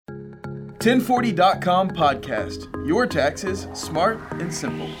1040.com podcast. Your taxes, smart and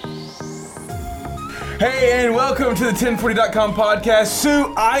simple. Hey, and welcome to the 1040.com podcast.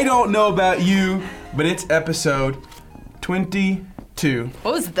 Sue, I don't know about you, but it's episode 22.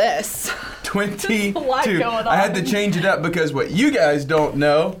 What was this? 22. There's a lot going on. I had to change it up because what you guys don't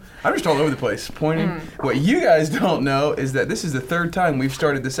know, I'm just all over the place pointing. What you guys don't know is that this is the third time we've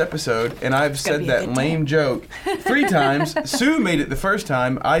started this episode, and I've said that lame joke 3 times. Sue made it the first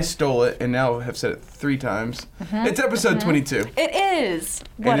time, I stole it, and now have said it 3 times. It's episode 22. It is.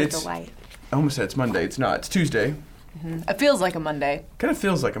 What a delight. I almost said it's Monday. It's not. It's Tuesday. It feels like a Monday. Kind of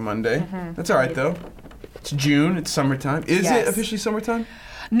feels like a Monday. That's all right, though. It's June. It's summertime. Is it officially summertime?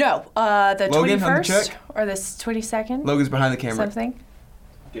 No. The Logan, 21st on the check? or the 22nd? Logan's behind the camera. Something.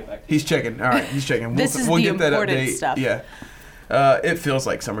 He's checking. All right, he's checking. This is we'll the get that important update. stuff. Yeah. It feels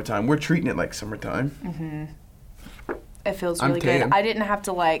like summertime. We're treating it like summertime. It feels I'm really good. tan. I didn't have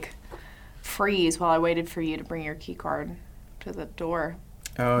to freeze while I waited for you to bring your key card to the door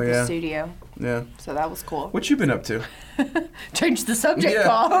Oh, of the yeah. studio. Yeah. So that was cool. What you been up to? Change the subject, Yeah.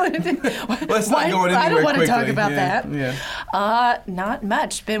 Paul. Let's not go anywhere I don't want to talk quickly. about Yeah, that. Yeah. Not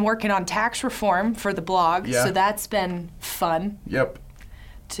much. Been working on tax reform for the blog, Yeah. so that's been fun Yep.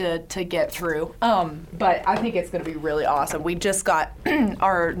 to get through. But I think it's going to be really awesome. We just got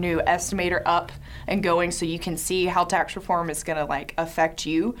our new estimator up and going, so you can see how tax reform is going to affect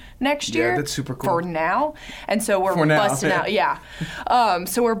you next year. Yeah, that's super cool. For now, and so we're For now, busting yeah. out. Yeah.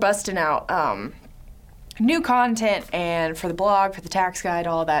 So we're busting out. New content and for the blog, for the tax guide,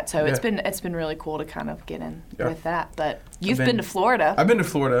 all of that. So Yeah. it's been really cool to kind of get in Yeah. with that. But you've been- been to Florida. I've been to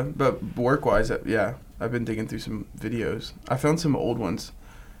Florida, but work-wise, yeah. I've been digging through some videos. I found some old ones,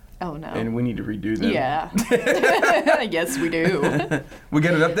 Oh no. and we need to redo them. Yeah. Yes, we do. We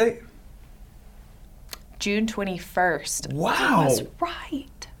got an update? June 21st. Wow. That's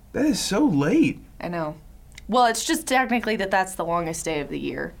right. That is so late. I know. Well, it's just technically that's the longest day of the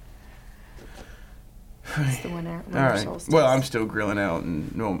year. It's the winter All right. solstice. Well, I'm still grilling out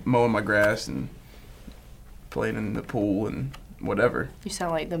and mowing my grass and playing in the pool and whatever. You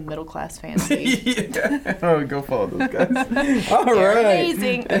sound like the middle class fancy. Yeah. Oh, go follow those guys. All You're right.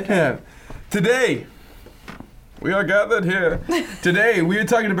 amazing. Today, we are gathered here. Today, we are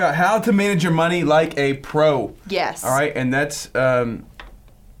talking about how to manage your money like a pro. Yes. All right, and that's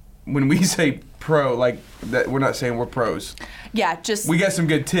when we say pro, like that, we're not saying we're pros. Yeah, just We got some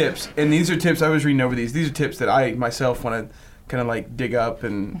good tips, and these are tips. I was reading over these. These are tips that I myself want to kind of dig up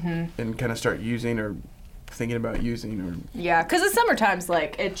and kind of start using or thinking about using. Or yeah, because the summertime's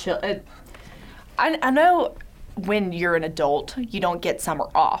I know when you're an adult, you don't get summer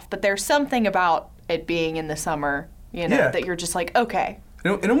off, but there's something about it being in the summer, Yeah. that you're just like, okay.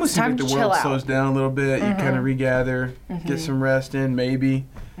 it almost seems Time like the to world chill out. slows down a little bit. You kind of regather, get some rest in, maybe.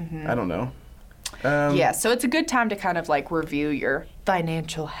 I don't know. Yeah, so it's a good time to kind of review your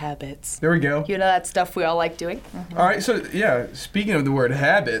financial habits. There we go. You know, that stuff we all like doing. All right, so yeah, speaking of the word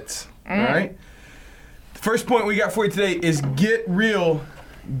habits, all right. First point we got for you today is get real.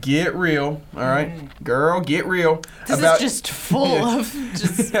 Get real, all right? Girl, get real. This is just full of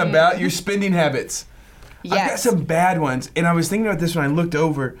just... about your spending habits. Yes. I've got some bad ones, and I was thinking about this when I looked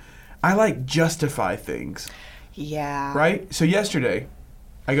over. I justify things, Yeah. right? So yesterday,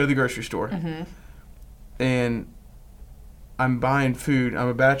 I go to the grocery store, and I'm buying food. I'm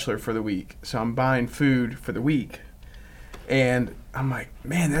a bachelor for the week, so I'm buying food for the week. And I'm like,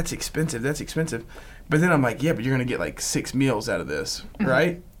 man, that's expensive. That's expensive. But then I'm like, yeah, but you're going to get 6 meals out of this,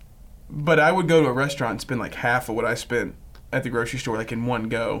 right? But I would go to a restaurant and spend half of what I spent at the grocery store in one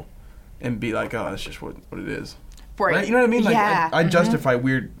go and be like, oh, that's just what it is. Right. You know what I mean? Yeah. I justify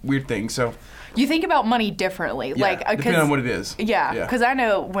weird things. So You think about money differently. yeah, depending on what it is. Yeah, because I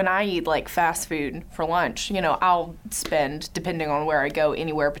know when I eat fast food for lunch, I'll spend, depending on where I go,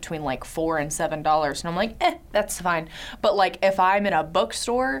 anywhere between $4 and $7, and I'm like, that's fine. But if I'm in a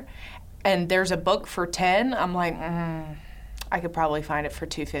bookstore and there's a book for $10, I'm like, I could probably find it for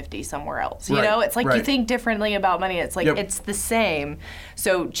 $2.50 somewhere else. You Right, know, it's you right. think differently about money. It's Yep. it's the same.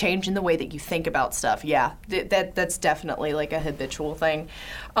 So changing the way that you think about stuff, yeah, that's definitely a habitual thing.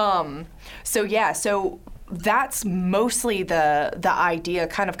 So that's mostly the idea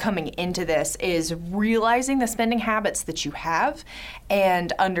kind of coming into this is realizing the spending habits that you have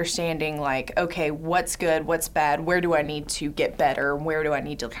and understanding okay, what's good, what's bad, where do I need to get better, where do I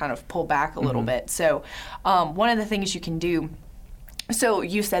need to kind of pull back a little bit. So one of the things you can do So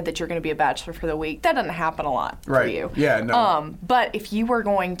you said that you're going to be a bachelor for the week. That doesn't happen a lot for Right. you. Yeah, no. But if you were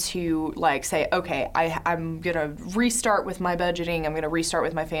going to like say, okay, I'm going to restart with my budgeting. I'm going to restart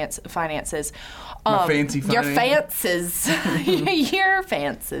with my finances. My fancy Your finance. fances. Your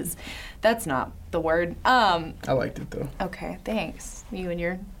fances. That's not the word. I liked it, though. Okay, thanks. You and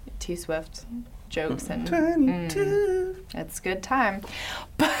your T-Swift jokes and 22. it's a good time.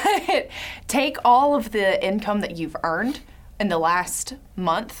 But take all of the income that you've earned in the last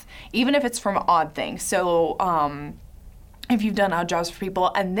month, even if it's from odd things. So if you've done odd jobs for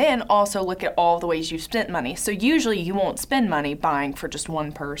people, and then also look at all the ways you've spent money. So usually you won't spend money buying for just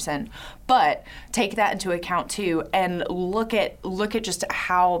one person, but take that into account too, and look at just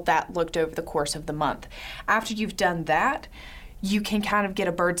how that looked over the course of the month. After you've done that, you can kind of get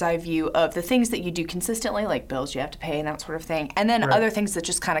a bird's eye view of the things that you do consistently, like bills you have to pay and that sort of thing, and then other things that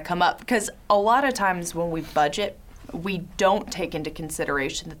just kind of come up. Because a lot of times when we budget, we don't take into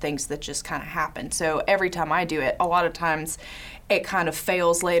consideration the things that just kind of happen. So every time I do it, a lot of times it kind of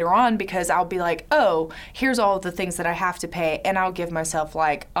fails later on because I'll be like, oh, here's all of the things that I have to pay, and I'll give myself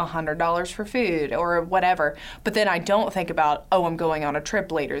like $100 for food or whatever. But then I don't think about, oh, I'm going on a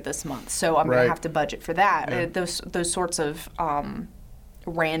trip later this month, so I'm going to have to budget for that. Yeah. Those sorts of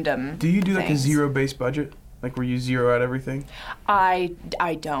random Do you do like a things. zero-based budget? Like where you zero out everything? I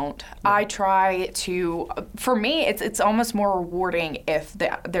don't. I try to. For me, it's almost more rewarding if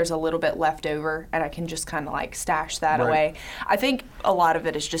there's a little bit left over and I can just kind of like stash that away. I think a lot of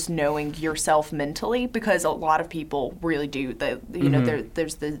it is just knowing yourself mentally, because a lot of people really do. There's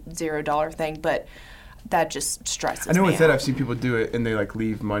the $0 thing, but that just stresses me I know with that out. I've seen people do it and they like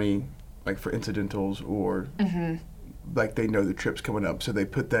leave money like for incidentals or like they know the trip's coming up, so they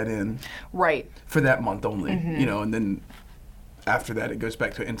put that in Right. for that month only, and then after that it goes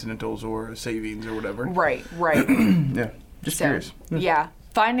back to incidentals or savings or whatever. Right. Yeah, just So, curious. yeah,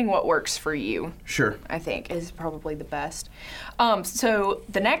 finding what works for you, Sure. I think, is probably the best. So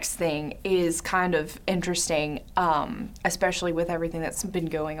the next thing is kind of interesting, especially with everything that's been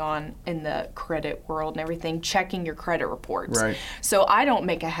going on in the credit world and everything, checking your credit reports. Right. So I don't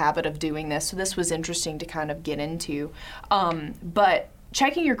make a habit of doing this, so this was interesting to kind of get into. But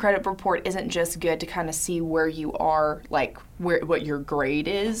checking your credit report isn't just good to kind of see where you are, like what your grade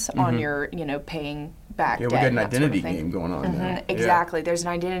is on your, paying back Yeah, we debt got and an that sort of identity thing. game going on now. Yeah. Exactly. There's an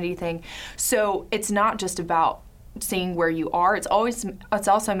identity thing. So it's not just about seeing where you are. It's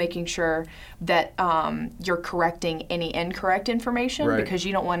also making sure that you're correcting any incorrect information, Right. because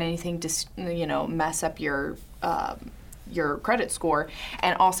you don't want anything to mess up your credit score,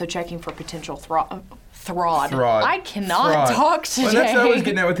 and also checking for potential fraud. I cannot talk today. Well, that's what I was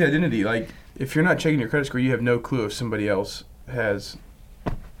getting at with the identity. Like, if you're not checking your credit score, you have no clue if somebody else has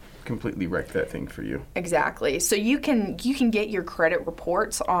completely wrecked that thing for you. Exactly. So you can get your credit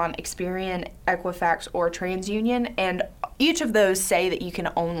reports on Experian, Equifax, or TransUnion, and each of those say that you can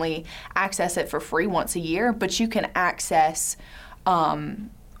only access it for free once a year, but you can access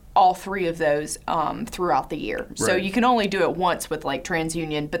all three of those throughout the year. So Right. you can only do it once with like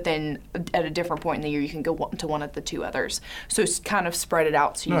TransUnion, but then at a different point in the year you can go to one of the two others. So it's kind of spread it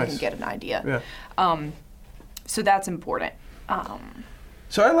out so you Nice. can get an idea. Yeah. So that's important.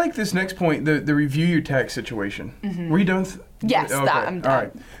 So I like this next point, the review your tax situation. Were you done? Yes, Okay. that- I'm done. All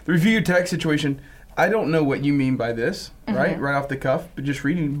right. The review your tax situation. I don't know what you mean by this, right off the cuff, but just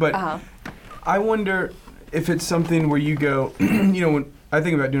reading. But I wonder if it's something where you go, when I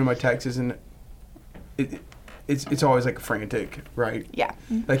think about doing my taxes, and it's always like frantic, right? Yeah.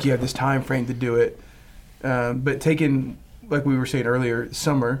 Like you have this time frame to do it, but taking, like we were saying earlier,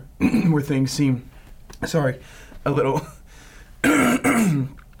 summer, where things seem, a little.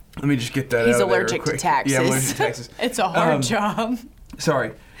 Let me just get that He's out of there allergic real quick. to taxes. Yeah, I'm allergic to taxes. It's a hard job.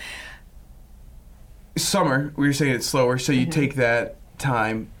 Sorry. Summer, we were saying it's slower, so you take that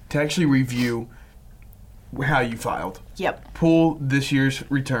time to actually review how you filed. Yep. Pull this year's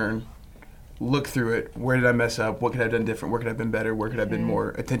return, look through it. Where did I mess up? What could I have done different? Where could I have been better? Where could I have been more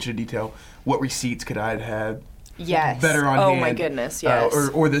attention to detail? What receipts could I have had Yes. better on oh hand? my goodness, yes.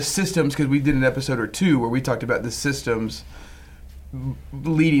 Or the systems, because we did an episode or two where we talked about the systems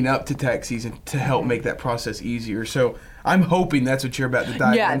leading up to tax season to help make that process easier. So I'm hoping that's what you're about to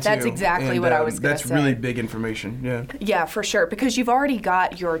dive Yeah, into. that's exactly And, what I was gonna That's say. really big information. Yeah. Yeah, for sure, because you've already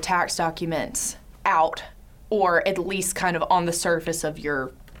got your tax documents out, or at least kind of on the surface of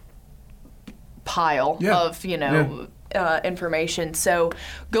your pile Yeah. of, information. So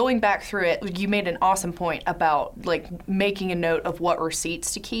going back through it, you made an awesome point about like making a note of what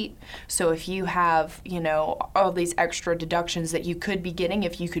receipts to keep. So if you have, all these extra deductions that you could be getting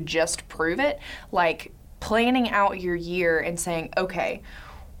if you could just prove it, like planning out your year and saying, okay,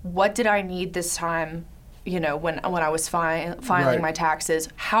 what did I need this time? You know, when I was filing my taxes,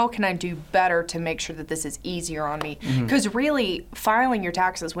 how can I do better to make sure that this is easier on me? Because really, filing your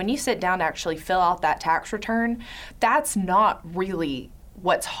taxes, when you sit down to actually fill out that tax return, that's not really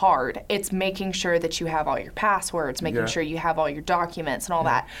what's hard. It's making sure that you have all your passwords, making sure you have all your documents and all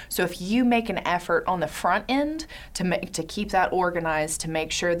that. So if you make an effort on the front end to keep that organized, to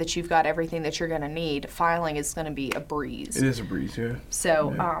make sure that you've got everything that you're going to need, filing is going to be a breeze. It is a breeze, yeah.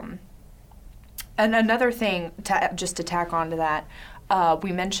 So, and another thing, just to tack on to that,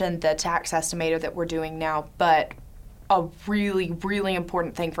 we mentioned the tax estimator that we're doing now, but a really, really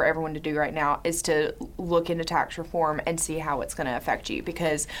important thing for everyone to do right now is to look into tax reform and see how it's going to affect you,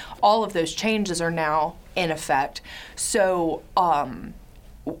 because all of those changes are now in effect. So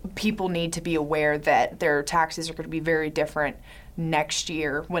people need to be aware that their taxes are going to be very different next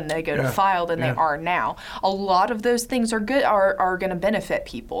year when they go to file than they are now. A lot of those things are good, are going to benefit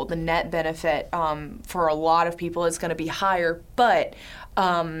people. The net benefit for a lot of people is going to be higher, but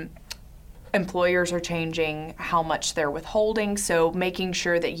employers are changing how much they're withholding, so making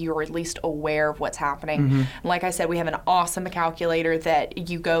sure that you're at least aware of what's happening. Like I said, we have an awesome calculator that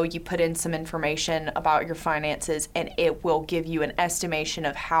you put in some information about your finances, and it will give you an estimation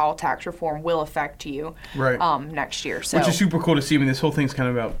of how tax reform will affect you next year. So, which is super cool to see. I mean, this whole thing's kind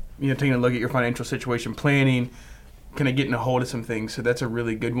of about, you know, taking a look at your financial situation, planning, kind of getting a hold of some things. So that's a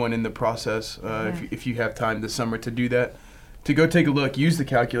really good one in the process if you have time this summer to do that. To go take a look, use the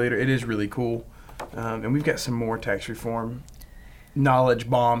calculator. It is really cool. And we've got some more tax reform knowledge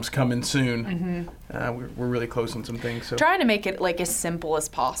bombs coming soon. We're really close on some things. So trying to make it like as simple as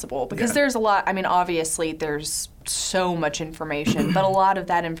possible, because there's a lot. I mean, obviously there's so much information, but a lot of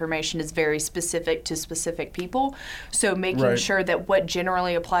that information is very specific to specific people. So making sure that what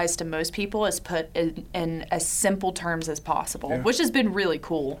generally applies to most people is put in as simple terms as possible, which has been really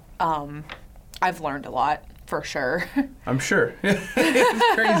cool. I've learned a lot. For sure. I'm sure.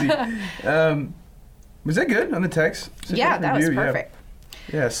 It's crazy. Was that good on the text? Yeah, that was perfect.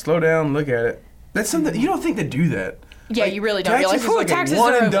 Yeah, slow down, look at it. That's something, you don't think to do that. Yeah, like, you really don't. Taxes, You're like, taxes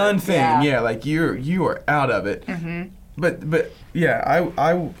one and done thing. Yeah, like you are out of it. But yeah,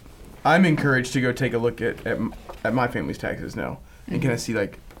 I'm encouraged to go take a look at my family's taxes now and kind of see,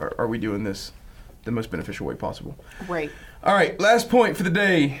 like, are we doing this the most beneficial way possible? Right. All right, last point for the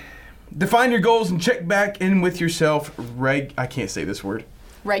day. Define your goals and check back in with yourself I can't say this word.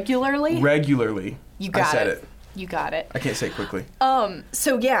 Regularly? Regularly. You got I said it. You got it. I can't say it quickly.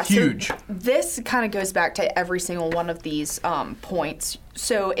 So yeah. Huge. So this kind of goes back to every single one of these points.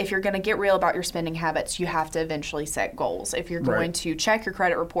 So if you're going to get real about your spending habits, you have to eventually set goals. If you're going to check your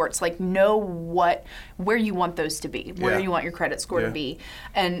credit reports, like know where you want those to be, where you want your credit score to be,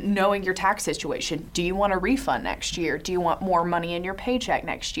 and knowing your tax situation. Do you want a refund next year? Do you want more money in your paycheck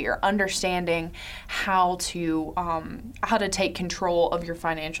next year? Understanding how to take control of your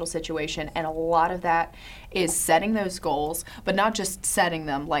financial situation, and a lot of that is setting those goals, but not just setting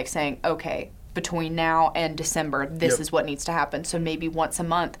them, like saying, okay, between now and December, this is what needs to happen. So maybe once a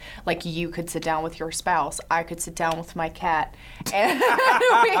month, like you could sit down with your spouse, I could sit down with my cat, and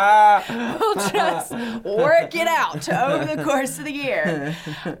we'll just work it out over the course of the year.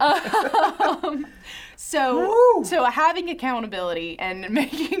 So having accountability and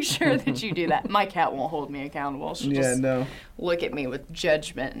making sure that you do that. My cat won't hold me accountable. She'll just look at me with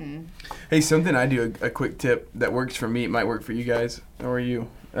judgment. And hey, something I do, a quick tip that works for me, it might work for you guys or you.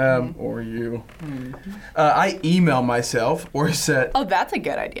 I email myself or set. Oh, that's a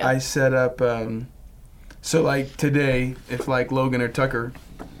good idea. I set up. So like today, if like Logan or Tucker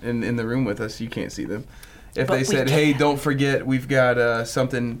in the room with us, you can't see them. If they said, "Hey, don't forget, we've got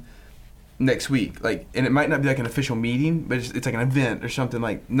something next week," like, and it might not be like an official meeting, but it's like an event or something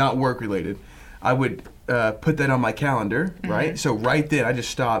like not work related, I would put that on my calendar, right? So right then, I just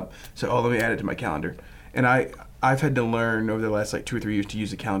stop. So let me add it to my calendar, and I've had to learn over the last like 2 or 3 years to use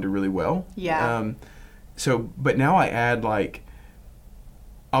the calendar really well. Yeah. But now I add like,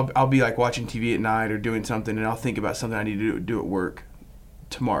 I'll be like watching TV at night or doing something, and I'll think about something I need to do at work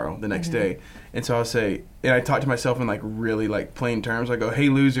tomorrow, the next day. And so I'll say, and I talk to myself in like really like plain terms. I go, "Hey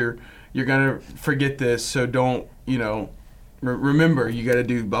loser, you're gonna forget this, so don't, remember you got to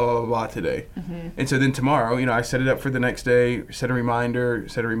do blah blah blah blah today." And so then tomorrow, I set it up for the next day, set a reminder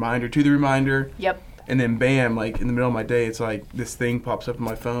to the reminder. Yep. And then bam, like in the middle of my day, it's like this thing pops up on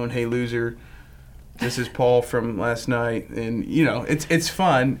my phone. "Hey loser, this is Paul from last night," and it's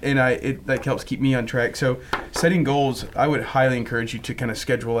fun, and it like helps keep me on track. So setting goals, I would highly encourage you to kind of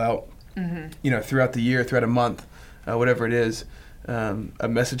schedule out, throughout the year, throughout a month, whatever it is, a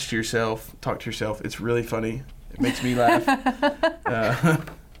message to yourself, talk to yourself. It's really funny. It makes me laugh.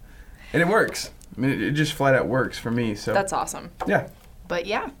 And it works. I mean, it just flat out works for me. So That's awesome. Yeah. But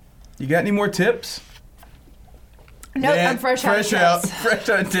yeah. You got any more tips? No, I'm fresh out of tips. Fresh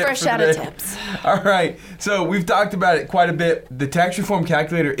out of tips. Fresh out of tips. All right. So we've talked about it quite a bit. The tax reform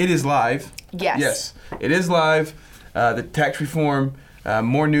calculator, it is live. Yes. Yes, it is live. The tax reform,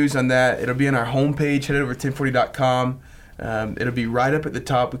 more news on that. It'll be on our homepage. Head over to 1040.com. It'll be right up at the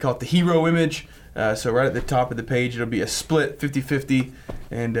top. We call it the hero image. So right at the top of the page, it'll be a split 50-50,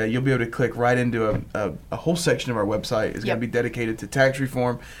 and you'll be able to click right into a whole section of our website. It's going to be dedicated to tax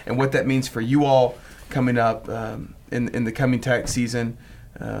reform and what that means for you all coming up in the coming tax season.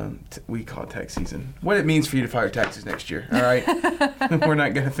 We call it tax season. What it means for you to file your taxes next year, all right? We're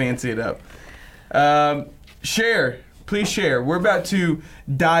not going to fancy it up. Share. Please share. We're about to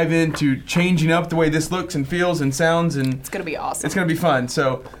dive into changing up the way this looks and feels and sounds, and It's going to be awesome. it's going to be fun.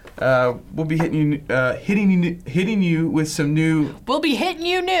 So we'll be hitting you with some new. We'll be hitting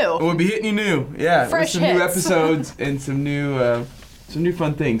you new. We'll be hitting you new. Yeah, Fresh with some new hits. episodes and some new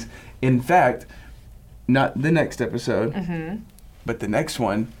fun things. In fact, not the next episode, but the next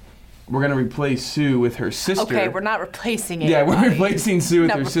one, we're going to replace Sue with her sister. Okay, we're not replacing it. Yeah, we're replacing Sue with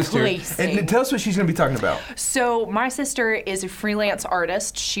Not her sister. replacing. And tell us what she's going to be talking about. So my sister is a freelance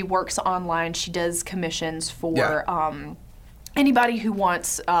artist. She works online. She does commissions for anybody who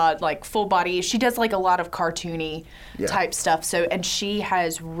wants like full body. She does like a lot of cartoony type stuff. So, and she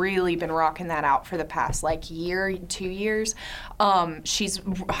has really been rocking that out for the past like year, 2 years. She's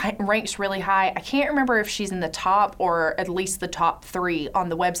ranks really high. I can't remember if she's in the top or at least the top 3 on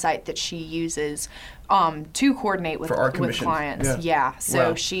the website that she uses to coordinate with clients. Yeah. So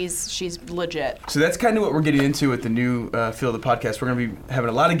Wow. she's legit. So that's kind of what we're getting into with the new Feel the Podcast. We're going to be having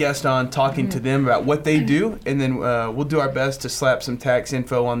a lot of guests on, talking to them about what they do, and then we'll do our best to slap some tax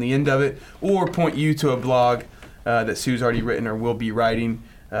info on the end of it, or point you to a blog that Sue's already written or will be writing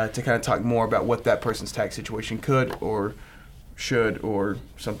to kind of talk more about what that person's tax situation could or should or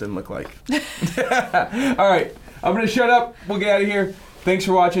something look like. All right, I'm going to shut up. We'll get out of here. Thanks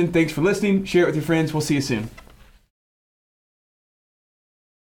for watching. Thanks for listening. Share it with your friends. We'll see you soon.